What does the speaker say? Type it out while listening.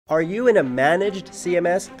Are you in a managed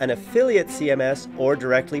CMS, an affiliate CMS, or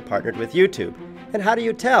directly partnered with YouTube? And how do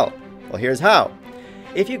you tell? Well, here's how.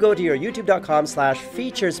 If you go to your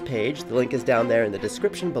youtube.com/features page, the link is down there in the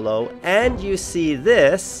description below, and you see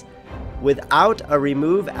this without a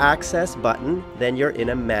remove access button, then you're in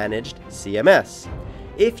a managed CMS.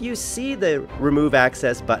 If you see the remove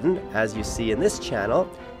access button, as you see in this channel,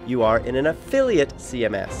 you are in an affiliate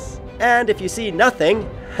CMS. And if you see nothing,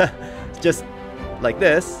 just like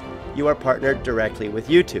this, you are partnered directly with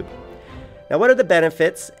YouTube. Now, what are the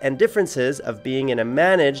benefits and differences of being in a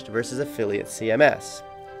managed versus affiliate CMS?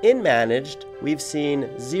 In managed, we've seen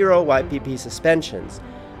 0 YPP suspensions.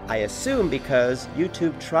 I assume because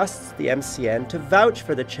YouTube trusts the MCN to vouch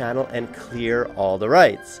for the channel and clear all the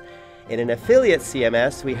rights. In an affiliate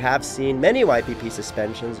CMS, we have seen many YPP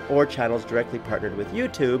suspensions or channels directly partnered with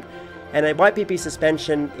YouTube, and a YPP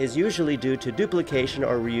suspension is usually due to duplication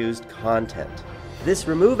or reused content. This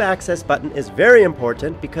remove access button is very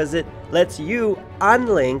important because it lets you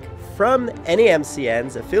unlink from any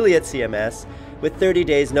MCN's affiliate CMS with 30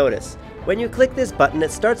 days notice. When you click this button,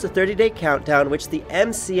 it starts a 30-day countdown which the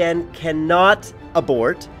MCN cannot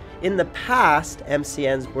abort. In the past,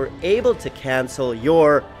 MCNs were able to cancel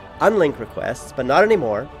your unlink requests, but not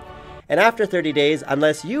anymore. And after 30 days,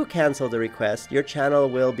 unless you cancel the request, your channel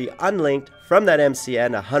will be unlinked from that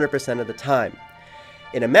MCN 100% of the time.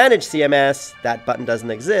 In a managed CMS, that button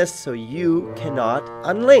doesn't exist, so you cannot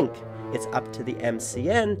unlink. It's up to the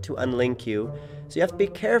MCN to unlink you. So you have to be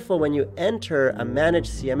careful when you enter a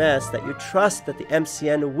managed CMS that you trust that the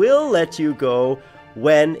MCN will let you go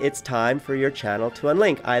when it's time for your channel to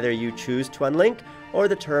unlink. Either you choose to unlink or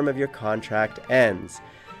the term of your contract ends.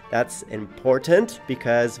 That's important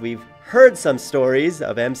because we've heard some stories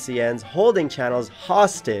of MCNs holding channels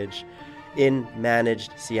hostage in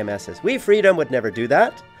managed CMSs. We Freedom would never do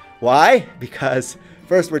that. Why? Because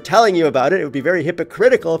first, we're telling you about it. It would be very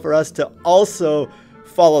hypocritical for us to also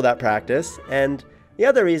follow that practice. And the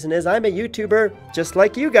other reason is I'm a YouTuber just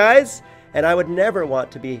like you guys, and I would never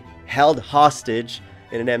want to be held hostage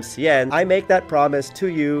in an MCN. I make that promise to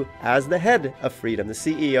you as the head of Freedom, the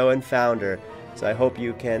CEO and founder. So I hope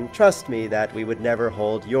you can trust me that we would never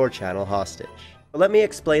hold your channel hostage. Let me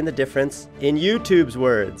explain the difference in YouTube's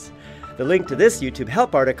words. The link to this YouTube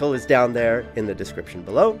help article is down there in the description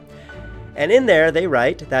below. And in there, they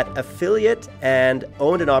write that affiliate and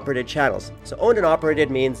owned and operated channels. So owned and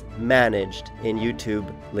operated means managed in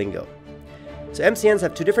YouTube lingo. So MCNs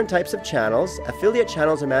have two different types of channels. Affiliate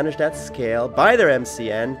channels are managed at scale by their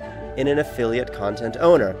MCN in an affiliate content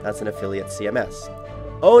owner. That's an affiliate CMS.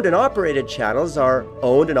 Owned and operated channels are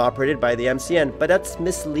owned and operated by the MCN, but that's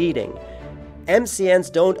misleading.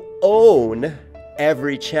 MCNs don't own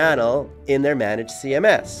every channel in their managed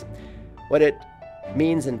CMS. What it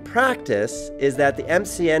means in practice is that the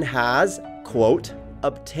MCN has, quote,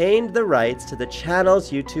 obtained the rights to the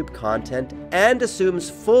channel's YouTube content and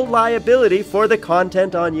assumes full liability for the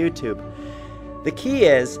content on YouTube. The key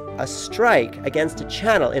is a strike against a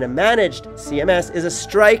channel in a managed CMS is a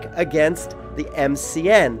strike against the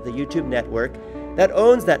MCN, the YouTube network that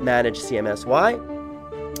owns that managed CMS. Why?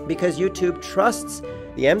 Because YouTube trusts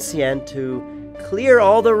the MCN to clear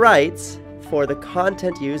all the rights for the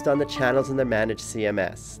content used on the channels in the managed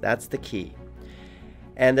CMS. That's the key.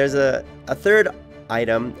 And there's a third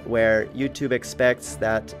item where YouTube expects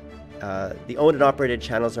that the owned and operated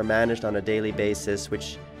channels are managed on a daily basis,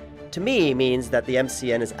 which to me means that the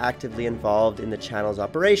MCN is actively involved in the channel's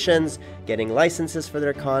operations, getting licenses for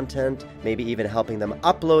their content, maybe even helping them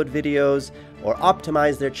upload videos or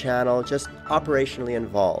optimize their channel, just operationally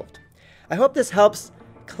involved. I hope this helps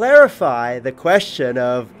clarify the question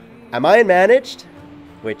of, am I managed,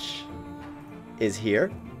 which is here?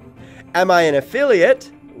 Am I an affiliate,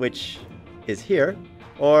 which is here?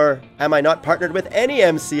 Or am I not partnered with any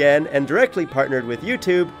MCN and directly partnered with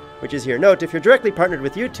YouTube, which is here? Note, if you're directly partnered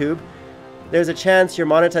with YouTube, there's a chance your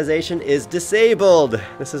monetization is disabled.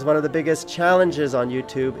 This is one of the biggest challenges on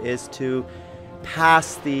YouTube, is to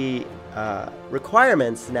pass the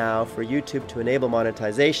requirements now for YouTube to enable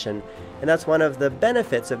monetization. And that's one of the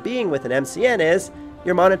benefits of being with an MCN is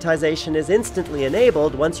your monetization is instantly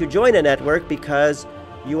enabled once you join a network because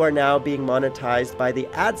you are now being monetized by the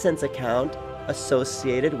AdSense account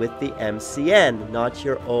associated with the MCN, not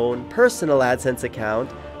your own personal AdSense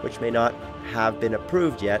account, which may not have been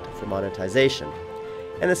approved yet for monetization.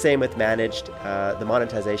 And the same with managed, the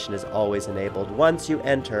monetization is always enabled once you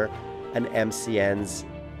enter an MCN's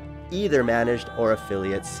either managed or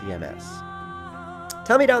affiliate CMS.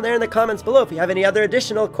 Tell me down there in the comments below if you have any other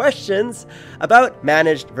additional questions about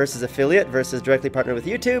managed versus affiliate versus directly partnered with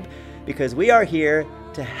YouTube, because we are here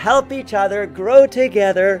to help each other grow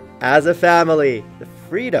together as a family. The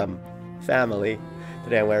Freedom Family.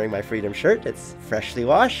 Today I'm wearing my Freedom shirt. It's freshly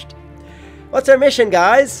washed. What's our mission,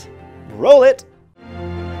 guys? Roll it!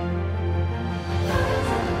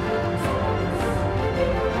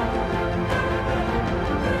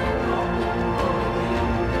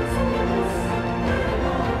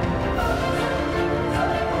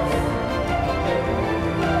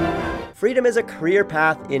 Freedom is a career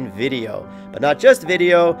path in video, but not just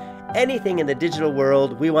video, anything in the digital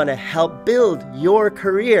world. We want to help build your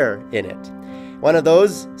career in it. One of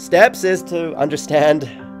those steps is to understand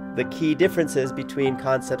the key differences between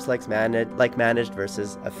concepts like managed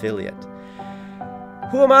versus affiliate.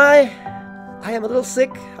 Who am I? I am a little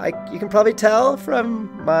sick. You can probably tell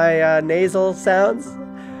from my nasal sounds.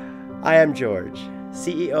 I am George,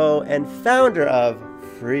 CEO and founder of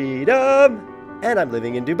Freedom, and I'm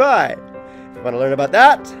living in Dubai. If you want to learn about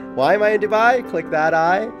that, why am I in Dubai? Click that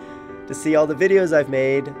eye to see all the videos I've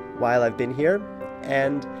made while I've been here.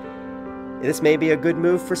 And this may be a good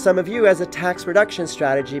move for some of you as a tax reduction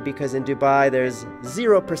strategy, because in Dubai there's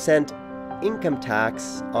 0% income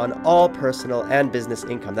tax on all personal and business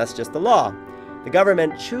income. That's just the law. The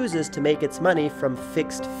government chooses to make its money from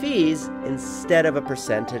fixed fees instead of a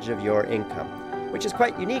percentage of your income, which is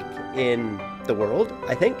quite unique in the world,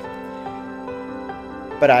 I think.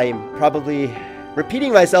 But I'm probably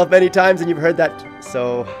repeating myself many times and you've heard that,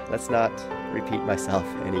 so let's not repeat myself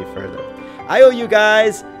any further. I owe you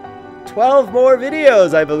guys 12 more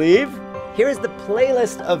videos, I believe. Here's the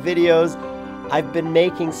playlist of videos I've been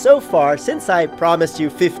making so far since I promised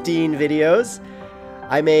you 15 videos.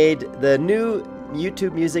 I made the new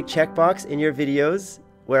YouTube music checkbox in your videos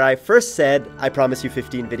where I first said, I promise you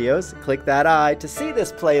 15 videos. Click that eye to see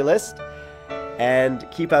this playlist and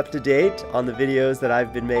keep up to date on the videos that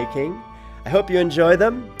I've been making. I hope you enjoy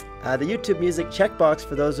them. The YouTube music checkbox,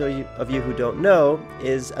 for those of you who don't know,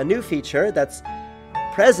 is a new feature that's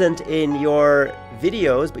present in your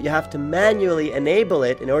videos, but you have to manually enable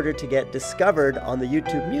it in order to get discovered on the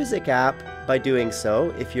YouTube Music app by doing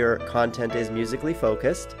so, if your content is musically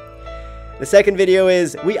focused. The second video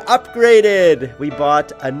is we upgraded. We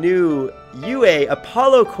bought a new UA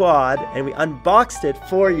Apollo Quad and we unboxed it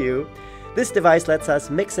for you. This device lets us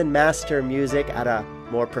mix and master music at a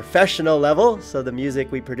more professional level, so the music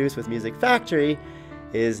we produce with Music Factory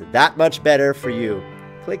is that much better for you.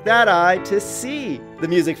 Click that eye to see the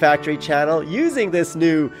Music Factory channel using this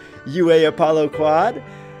new UA Apollo Quad,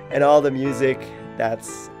 and all the music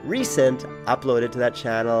that's recent uploaded to that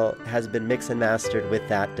channel has been mixed and mastered with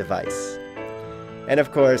that device. And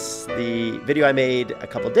of course, the video I made a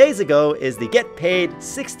couple days ago is the Get Paid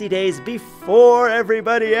 60 Days Before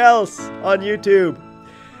Everybody Else on YouTube.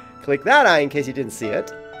 Click that eye in case you didn't see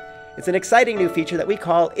it. It's an exciting new feature that we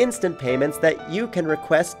call instant payments that you can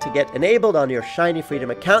request to get enabled on your Shiny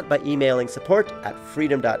Freedom account by emailing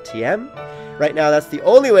support@freedom.tm. Right now, that's the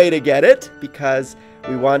only way to get it because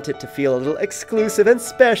we want it to feel a little exclusive and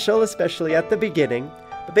special, especially at the beginning.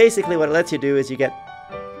 But basically what it lets you do is you get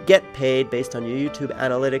paid based on your YouTube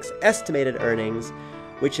Analytics estimated earnings,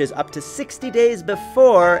 which is up to 60 days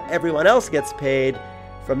before everyone else gets paid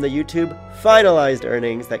from the YouTube finalized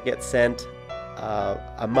earnings that get sent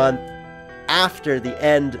a month after the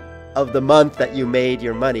end of the month that you made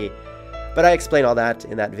your money. But I explain all that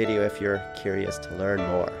in that video if you're curious to learn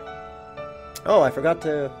more. Oh, I forgot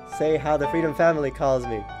to say how the Freedom Family calls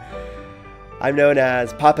me. I'm known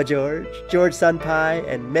as Papa George, George Sunpai,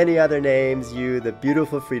 and many other names you, the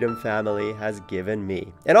beautiful Freedom Family, has given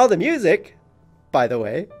me. And all the music, by the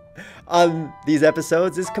way, on these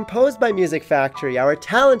episodes is composed by Music Factory. Our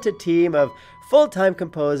talented team of full-time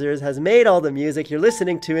composers has made all the music you're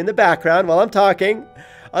listening to in the background while I'm talking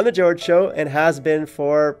on The George Show, and has been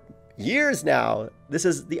for years now. This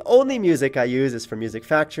is the only music I use is from Music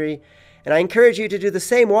Factory, and I encourage you to do the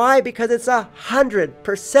same. Why? Because it's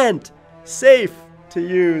 100% safe to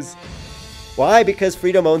use. Why? Because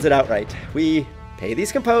Freedom owns it outright. We pay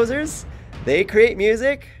these composers, they create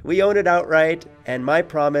music, we own it outright, and my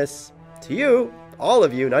promise to you, all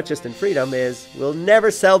of you, not just in Freedom, is we'll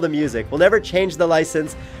never sell the music, we'll never change the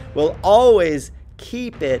license, we'll always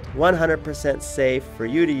keep it 100% safe for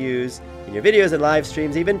you to use in your videos and live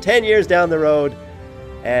streams, even 10 years down the road.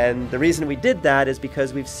 And the reason we did that is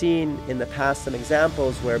because we've seen in the past some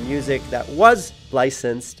examples where music that was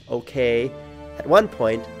licensed okay at one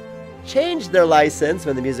point changed their license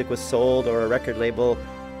when the music was sold, or a record label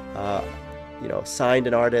signed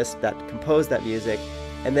an artist that composed that music,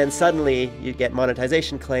 and then suddenly you get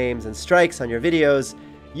monetization claims and strikes on your videos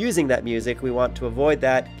using that music. We want to avoid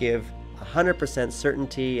that, give 100%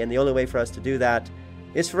 certainty, and the only way for us to do that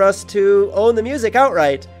is for us to own the music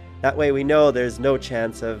outright. That way we know there's no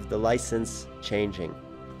chance of the license changing.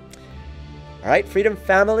 All right, Freedom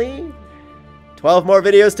Family, 12 more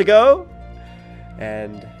videos to go.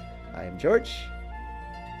 And I am George,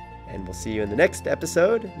 and we'll see you in the next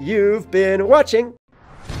episode. You've been watching.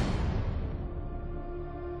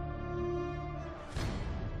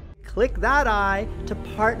 Click that I to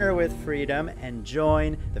partner with Freedom and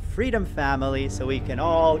join the Freedom family so we can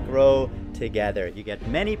all grow together. You get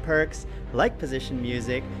many perks like position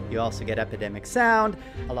music. You also get Epidemic Sound,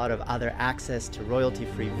 a lot of other access to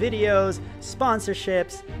royalty-free videos,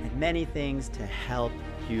 sponsorships, and many things to help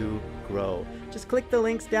you grow. Just click the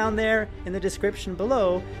links down there in the description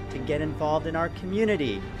below to get involved in our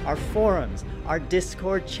community, our forums, our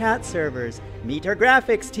Discord chat servers, meet our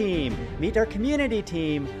graphics team, meet our community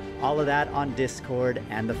team, all of that on Discord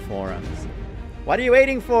and the forums. What are you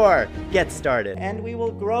waiting for? Get started. And we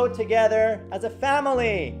will grow together as a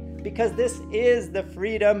family, because this is the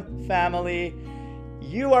Freedom family.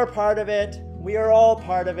 You are part of it, we are all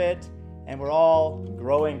part of it, and we're all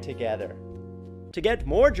growing together. To get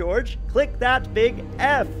more George, click that big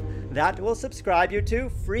F. That will subscribe you to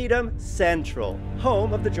Freedom Central,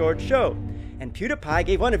 home of The George Show. And PewDiePie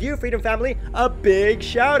gave one of you, Freedom Family, a big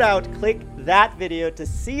shout out. Click that video to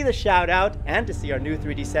see the shout out and to see our new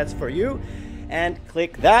 3D sets for you. And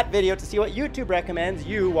click that video to see what YouTube recommends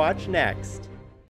you watch next.